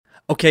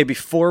Okay,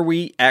 before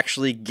we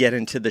actually get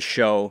into the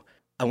show,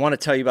 I want to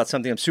tell you about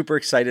something I'm super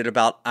excited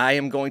about. I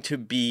am going to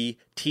be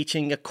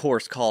teaching a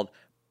course called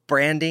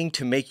Branding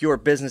to Make Your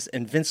Business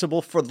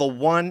Invincible for the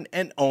one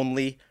and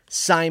only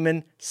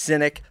Simon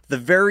Sinek. The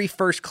very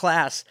first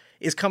class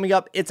is coming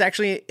up. It's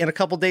actually in a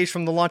couple days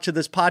from the launch of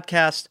this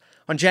podcast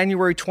on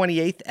January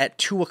 28th at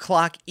 2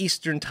 o'clock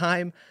Eastern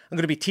Time. I'm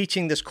going to be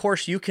teaching this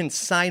course. You can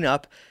sign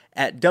up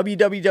at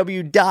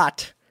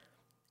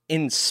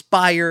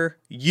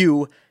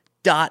www.inspireu.live.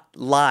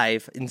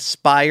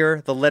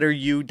 Inspire, the letter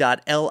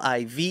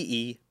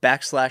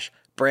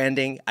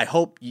u.live/branding. I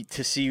hope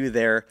to see you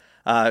there.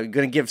 Going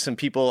to give some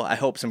people, I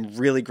hope, some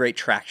really great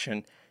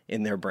traction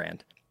in their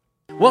brand.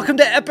 Welcome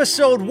to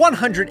episode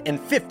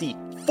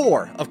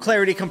 154 of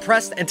Clarity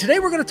Compressed, and today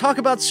we're going to talk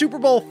about Super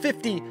Bowl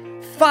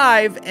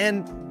 55,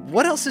 and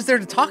what else is there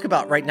to talk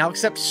about right now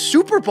except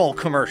Super Bowl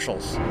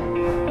commercials?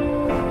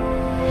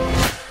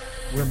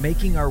 We're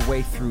making our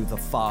way through the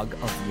fog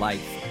of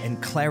life,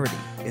 and clarity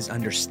is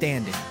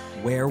understanding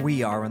where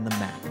we are on the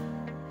map.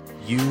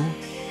 You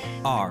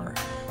are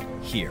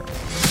here.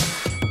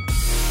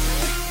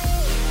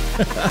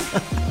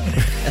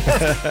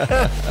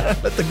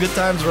 Let the good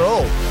times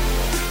roll.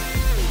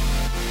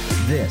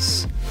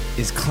 This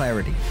is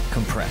Clarity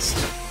Compressed.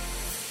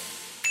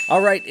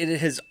 All right,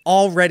 it has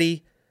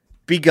already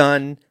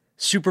begun.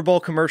 Super Bowl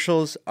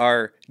commercials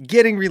are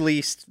getting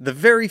released. The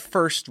very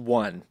first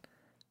one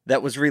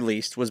that was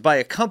released was by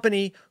a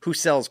company who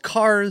sells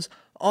cars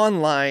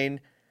online.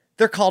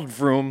 They're called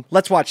Vroom.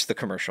 Let's watch the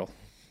commercial.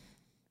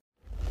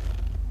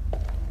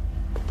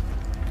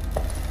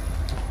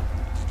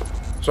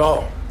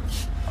 So,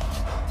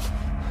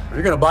 are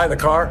you going to buy the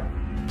car?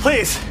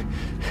 Please,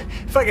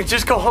 if I could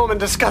just go home and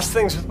discuss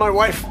things with my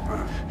wife.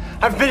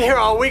 I've been here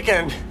all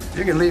weekend.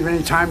 You can leave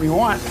any time you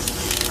want.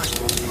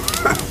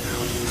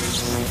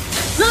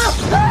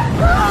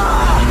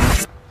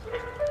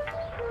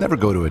 Never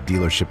go to a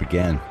dealership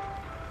again.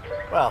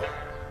 Well,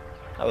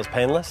 that was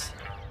painless.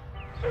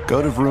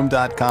 Go to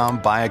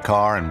vroom.com, buy a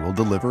car, and we'll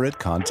deliver it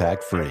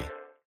contact-free.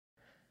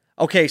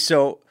 Okay,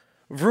 so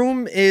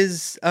Vroom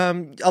is,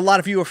 a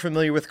lot of you are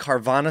familiar with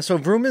Carvana. So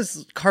Vroom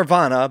is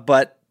Carvana,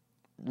 but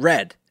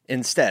red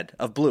instead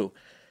of blue.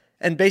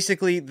 And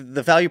basically,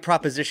 the value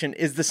proposition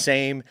is the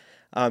same.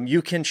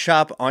 You can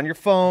shop on your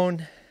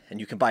phone, and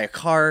you can buy a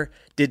car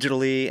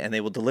digitally, and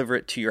they will deliver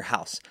it to your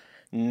house.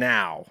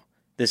 Now,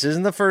 this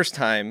isn't the first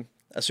time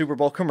a Super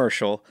Bowl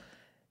commercial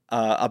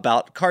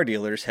about car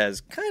dealers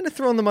has kind of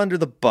thrown them under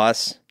the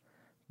bus,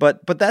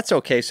 but that's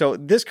okay. So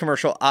this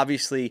commercial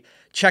obviously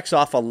checks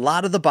off a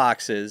lot of the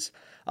boxes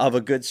of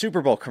a good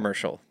Super Bowl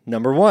commercial.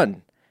 Number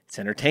one, it's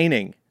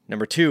entertaining.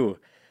 Number two,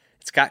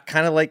 it's got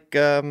kind of like,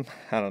 I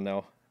don't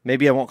know,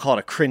 maybe I won't call it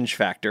a cringe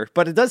factor,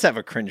 but it does have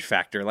a cringe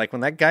factor. Like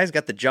when that guy's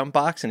got the jump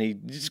box and he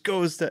just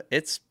goes to,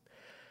 it's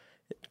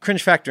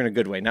cringe factor in a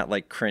good way, not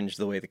like cringe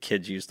the way the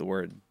kids use the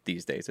word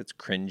these days. It's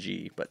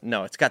cringy, but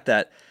no, it's got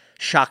that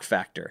shock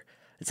factor.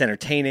 It's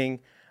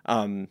entertaining.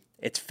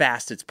 It's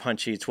fast. It's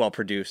punchy. It's well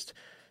produced.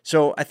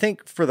 So I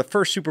think for the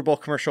first Super Bowl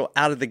commercial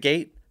out of the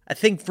gate, I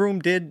think Vroom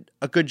did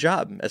a good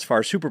job as far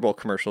as Super Bowl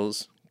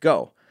commercials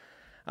go.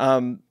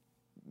 Even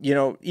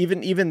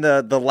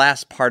the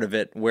last part of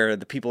it where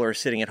the people are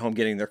sitting at home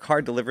getting their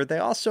car delivered, they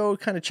also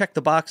kind of check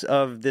the box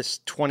of this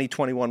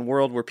 2021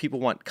 world where people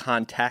want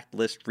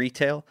contactless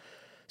retail.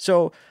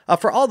 So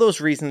for all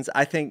those reasons,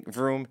 I think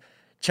Vroom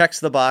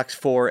checks the box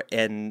for,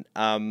 and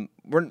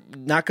we're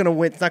not going to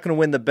win. It's not going to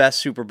win the best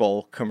Super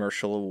Bowl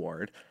commercial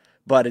award,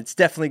 but it's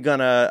definitely going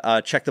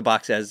to check the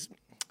box as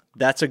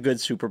that's a good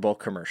Super Bowl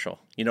commercial.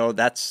 I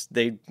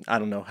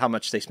don't know how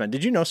much they spend.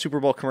 Did you know Super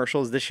Bowl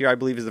commercials this year, I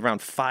believe, is around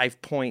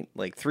 $5.3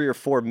 or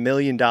 $4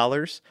 million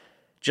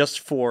just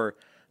for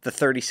the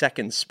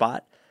 30-second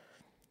spot.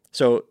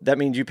 So that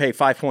means you pay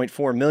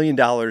 $5.4 million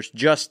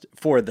just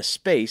for the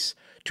space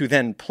to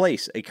then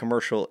place a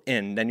commercial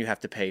in. Then you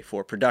have to pay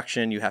for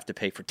production, you have to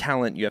pay for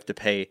talent, you have to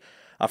pay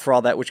for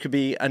all that, which could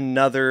be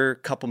another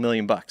couple $1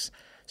 million.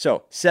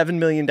 So $7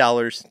 million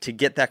to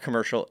get that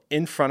commercial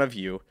in front of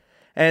you.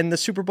 And the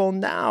Super Bowl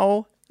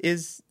now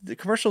is the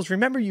commercials.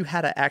 Remember, you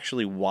had to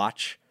actually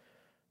watch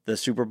the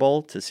Super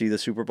Bowl to see the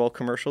Super Bowl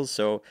commercials.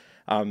 So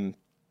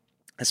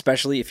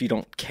especially if you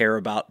don't care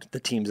about the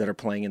teams that are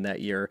playing in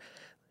that year,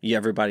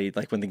 everybody,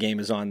 like when the game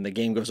is on, the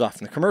game goes off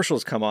and the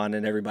commercials come on,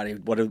 and everybody,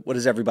 what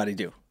does everybody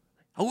do?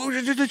 Oh,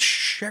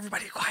 shh,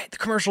 everybody quiet, the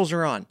commercials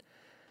are on.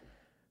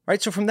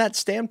 Right? So from that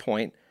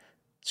standpoint,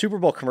 Super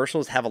Bowl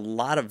commercials have a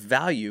lot of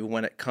value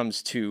when it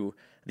comes to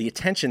the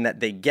attention that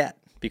they get,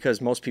 because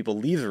most people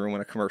leave the room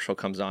when a commercial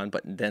comes on,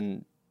 but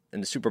then in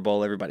the Super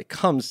Bowl, everybody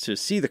comes to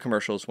see the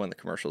commercials when the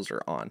commercials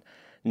are on.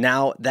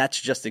 Now that's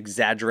just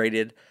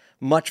exaggerated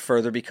much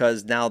further,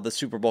 because now the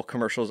Super Bowl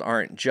commercials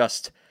aren't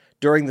just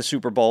during the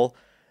Super Bowl.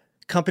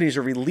 Companies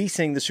are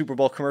releasing the Super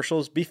Bowl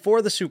commercials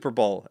before the Super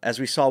Bowl. As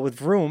we saw with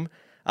Vroom,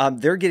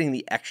 they're getting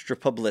the extra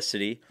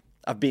publicity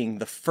of being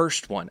the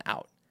first one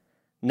out.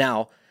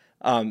 Now,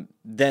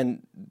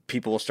 then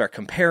people will start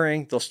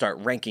comparing, they'll start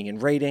ranking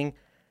and rating,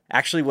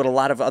 Actually, what a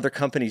lot of other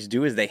companies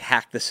do is they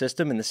hack the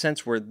system in the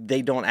sense where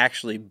they don't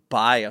actually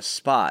buy a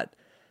spot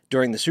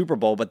during the Super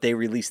Bowl, but they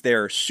release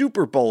their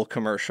Super Bowl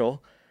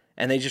commercial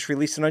and they just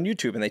release it on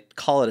YouTube and they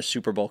call it a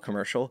Super Bowl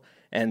commercial,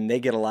 and they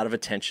get a lot of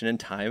attention and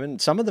time. And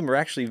some of them are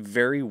actually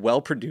very well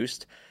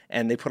produced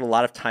and they put a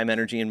lot of time,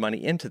 energy, and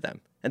money into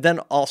them. And then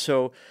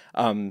also,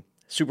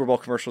 Super Bowl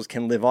commercials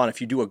can live on if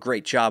you do a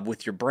great job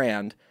with your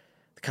brand.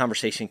 The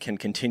conversation can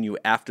continue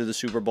after the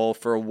Super Bowl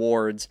for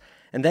awards.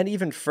 And then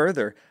even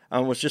further, I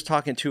was just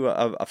talking to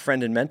a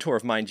friend and mentor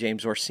of mine,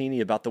 James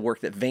Orsini, about the work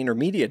that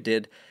VaynerMedia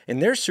did in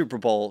their Super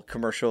Bowl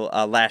commercial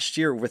last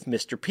year with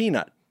Mr.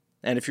 Peanut.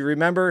 And if you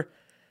remember,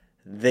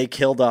 they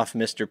killed off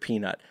Mr.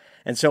 Peanut.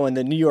 And so in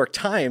the New York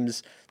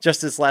Times,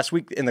 just this last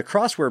week in the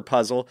crossword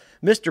puzzle,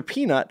 Mr.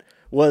 Peanut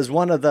was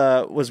one of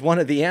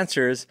the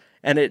answers,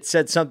 and it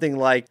said something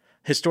like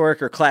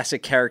historic or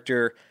classic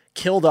character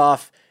killed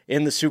off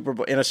in a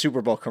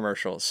Super Bowl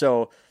commercial.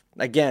 So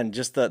again,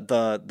 just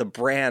the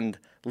brand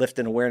lift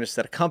and awareness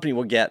that a company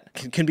will get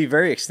can be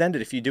very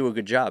extended if you do a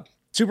good job.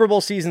 Super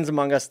Bowl season's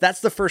among us. That's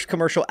the first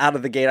commercial out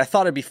of the gate. I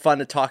thought it'd be fun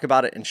to talk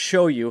about it and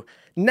show you.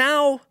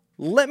 Now,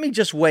 let me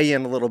just weigh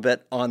in a little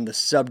bit on the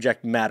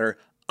subject matter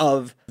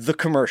of the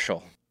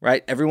commercial,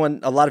 right? A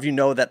lot of you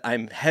know that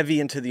I'm heavy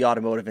into the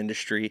automotive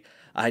industry.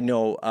 I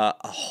know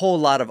a whole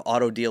lot of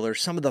auto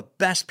dealers, some of the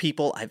best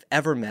people I've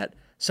ever met,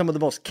 some of the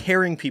most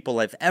caring people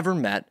I've ever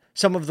met,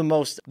 some of the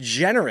most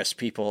generous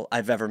people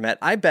I've ever met.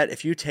 I bet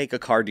if you take a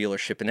car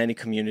dealership in any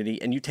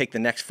community and you take the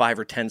next 5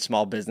 or 10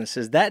 small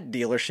businesses, that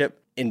dealership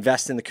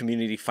invests in the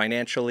community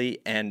financially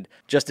and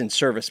just in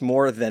service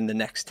more than the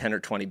next 10 or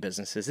 20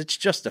 businesses. It's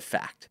just a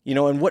fact.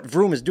 And what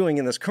Vroom is doing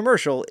in this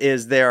commercial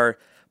is they're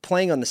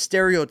playing on the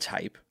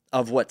stereotype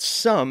of what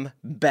some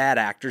bad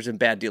actors and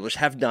bad dealers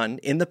have done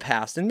in the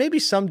past, and maybe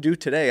some do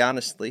today,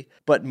 honestly.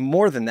 But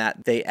more than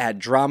that, they add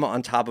drama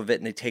on top of it,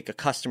 and they take a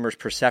customer's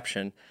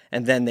perception,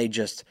 and then they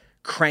just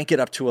crank it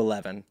up to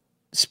 11.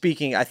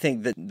 I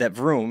think that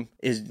Vroom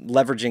is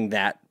leveraging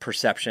that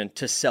perception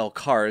to sell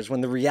cars,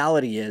 when the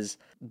reality is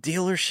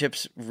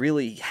dealerships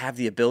really have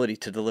the ability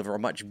to deliver a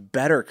much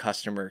better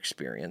customer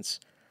experience.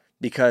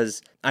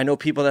 Because I know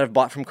people that have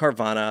bought from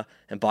Carvana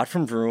and bought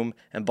from Vroom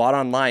and bought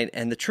online,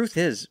 and the truth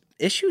is,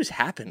 issues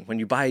happen when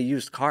you buy a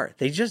used car.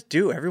 They just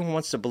do. Everyone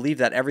wants to believe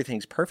that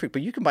everything's perfect,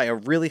 but you can buy a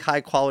really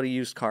high quality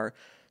used car.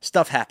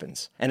 Stuff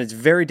happens, and it's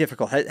very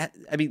difficult. I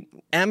mean,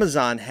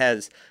 Amazon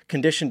has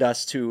conditioned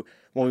us to,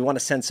 when we want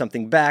to send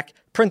something back,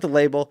 print the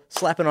label,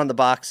 slap it on the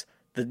box.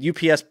 The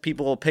UPS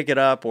people will pick it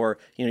up, or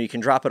you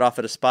can drop it off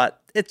at a spot.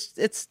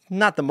 It's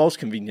not the most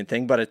convenient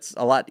thing, but it's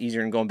a lot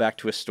easier than going back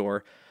to a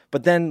store.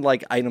 But then,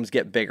 items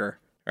get bigger,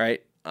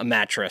 right? A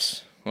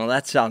mattress. Well,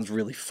 that sounds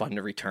really fun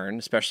to return,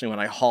 especially when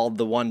I hauled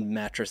the one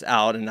mattress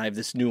out and I have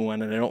this new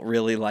one and I don't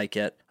really like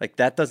it.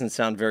 That doesn't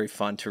sound very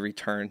fun to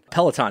return.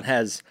 Peloton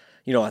has,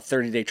 a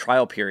 30-day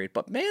trial period,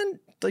 but man,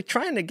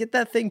 trying to get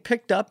that thing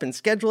picked up and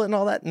schedule it and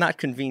all that, not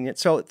convenient.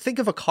 So think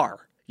of a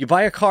car. You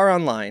buy a car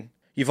online.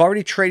 You've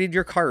already traded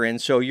your car in,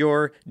 so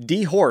you're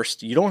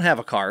dehorsed. You don't have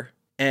a car.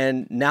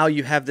 And now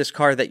you have this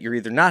car that you're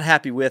either not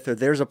happy with or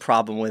there's a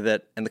problem with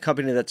it. And the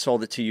company that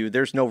sold it to you,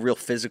 there's no real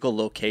physical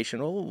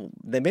location. Well,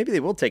 maybe they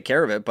will take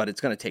care of it, but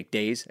it's going to take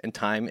days and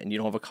time and you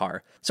don't have a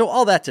car. So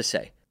all that to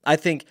say, I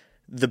think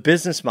the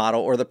business model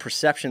or the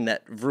perception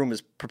that Vroom is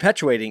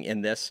perpetuating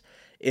in this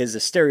is a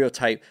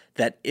stereotype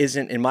that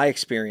isn't, in my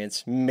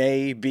experience,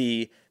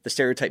 the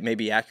stereotype may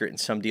be accurate in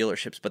some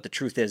dealerships, but the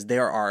truth is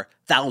there are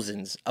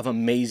thousands of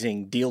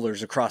amazing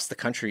dealers across the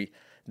country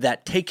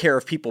that take care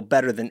of people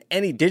better than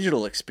any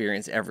digital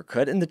experience ever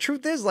could. And the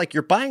truth is,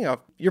 you're buying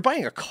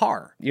a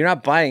car. You're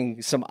not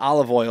buying some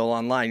olive oil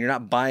online. You're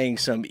not buying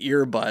some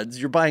earbuds.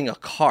 You're buying a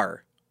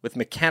car with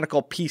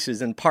mechanical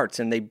pieces and parts,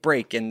 and they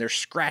break and there's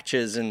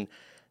scratches and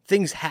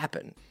things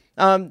happen.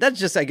 That's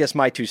just, I guess,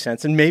 my 2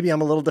 cents. And maybe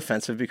I'm a little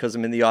defensive because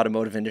I'm in the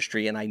automotive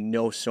industry and I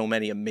know so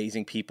many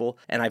amazing people.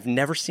 And I've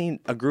never seen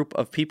a group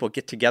of people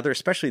get together,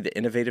 especially the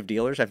innovative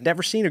dealers. I've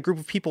never seen a group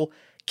of people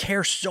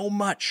care so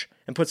much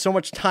and put so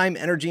much time,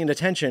 energy, and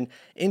attention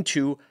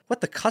into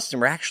what the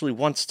customer actually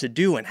wants to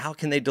do and how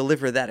can they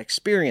deliver that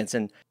experience.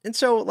 And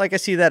so, I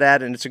see that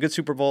ad, and it's a good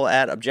Super Bowl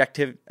ad.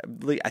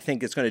 Objectively, I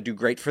think it's going to do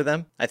great for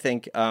them. I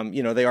think,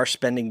 they are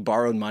spending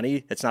borrowed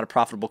money. It's not a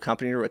profitable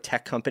company or a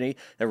tech company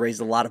that raised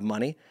a lot of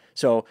money.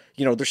 So,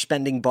 they're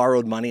spending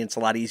borrowed money, and it's a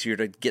lot easier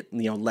to get,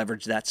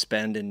 leverage that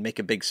spend and make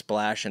a big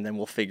splash, and then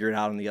we'll figure it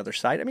out on the other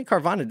side. I mean,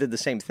 Carvana did the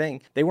same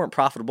thing. They weren't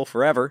profitable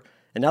forever,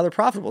 and now they're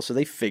profitable, so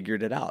they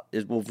figured it out.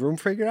 Will Vroom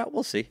figure it out?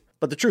 We'll see.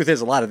 But the truth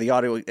is, a lot of the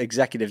auto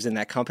executives in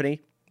that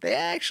company, they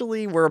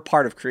actually were a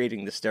part of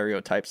creating the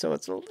stereotype, so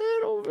it's a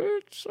little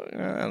bit,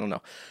 I don't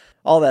know.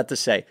 All that to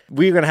say,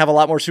 we're going to have a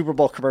lot more Super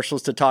Bowl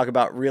commercials to talk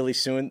about really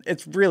soon.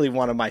 It's really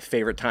one of my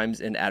favorite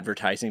times in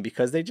advertising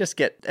because they just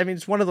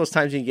it's one of those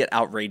times you can get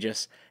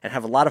outrageous and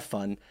have a lot of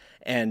fun.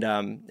 And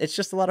it's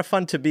just a lot of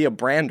fun to be a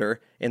brander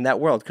in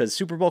that world because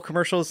Super Bowl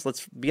commercials,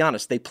 let's be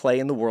honest, they play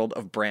in the world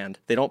of brand.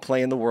 They don't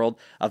play in the world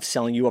of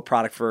selling you a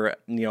product for,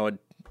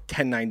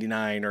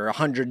 $10.99 or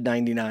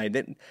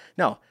 $199.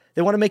 No,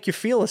 They want to make you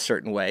feel a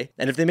certain way.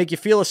 And if they make you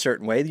feel a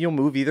certain way, you'll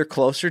move either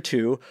closer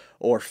to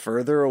or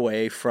further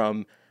away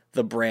from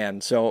the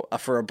brand. So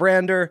for a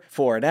brander,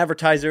 for an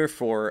advertiser,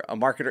 for a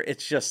marketer,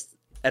 it's just,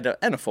 and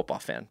a football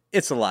fan,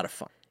 it's a lot of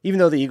fun. Even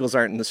though the Eagles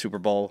aren't in the Super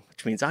Bowl,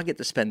 which means I'll get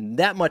to spend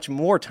that much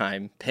more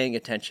time paying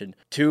attention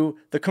to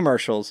the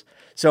commercials.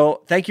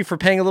 So thank you for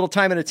paying a little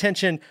time and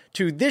attention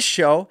to this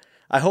show.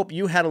 I hope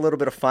you had a little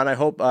bit of fun. I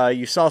hope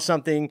you saw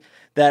something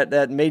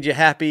that made you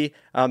happy,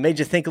 made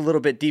you think a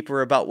little bit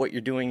deeper about what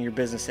you're doing in your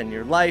business and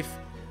your life.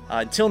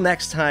 Until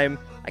next time,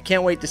 I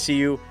can't wait to see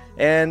you.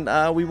 And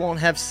we won't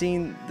have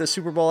seen the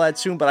Super Bowl ad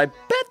soon, but I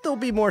bet there'll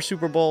be more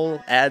Super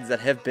Bowl ads that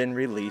have been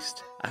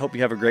released. I hope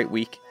you have a great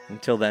week.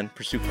 Until then,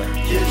 pursue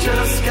clarity. You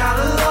just got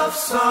a love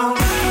song.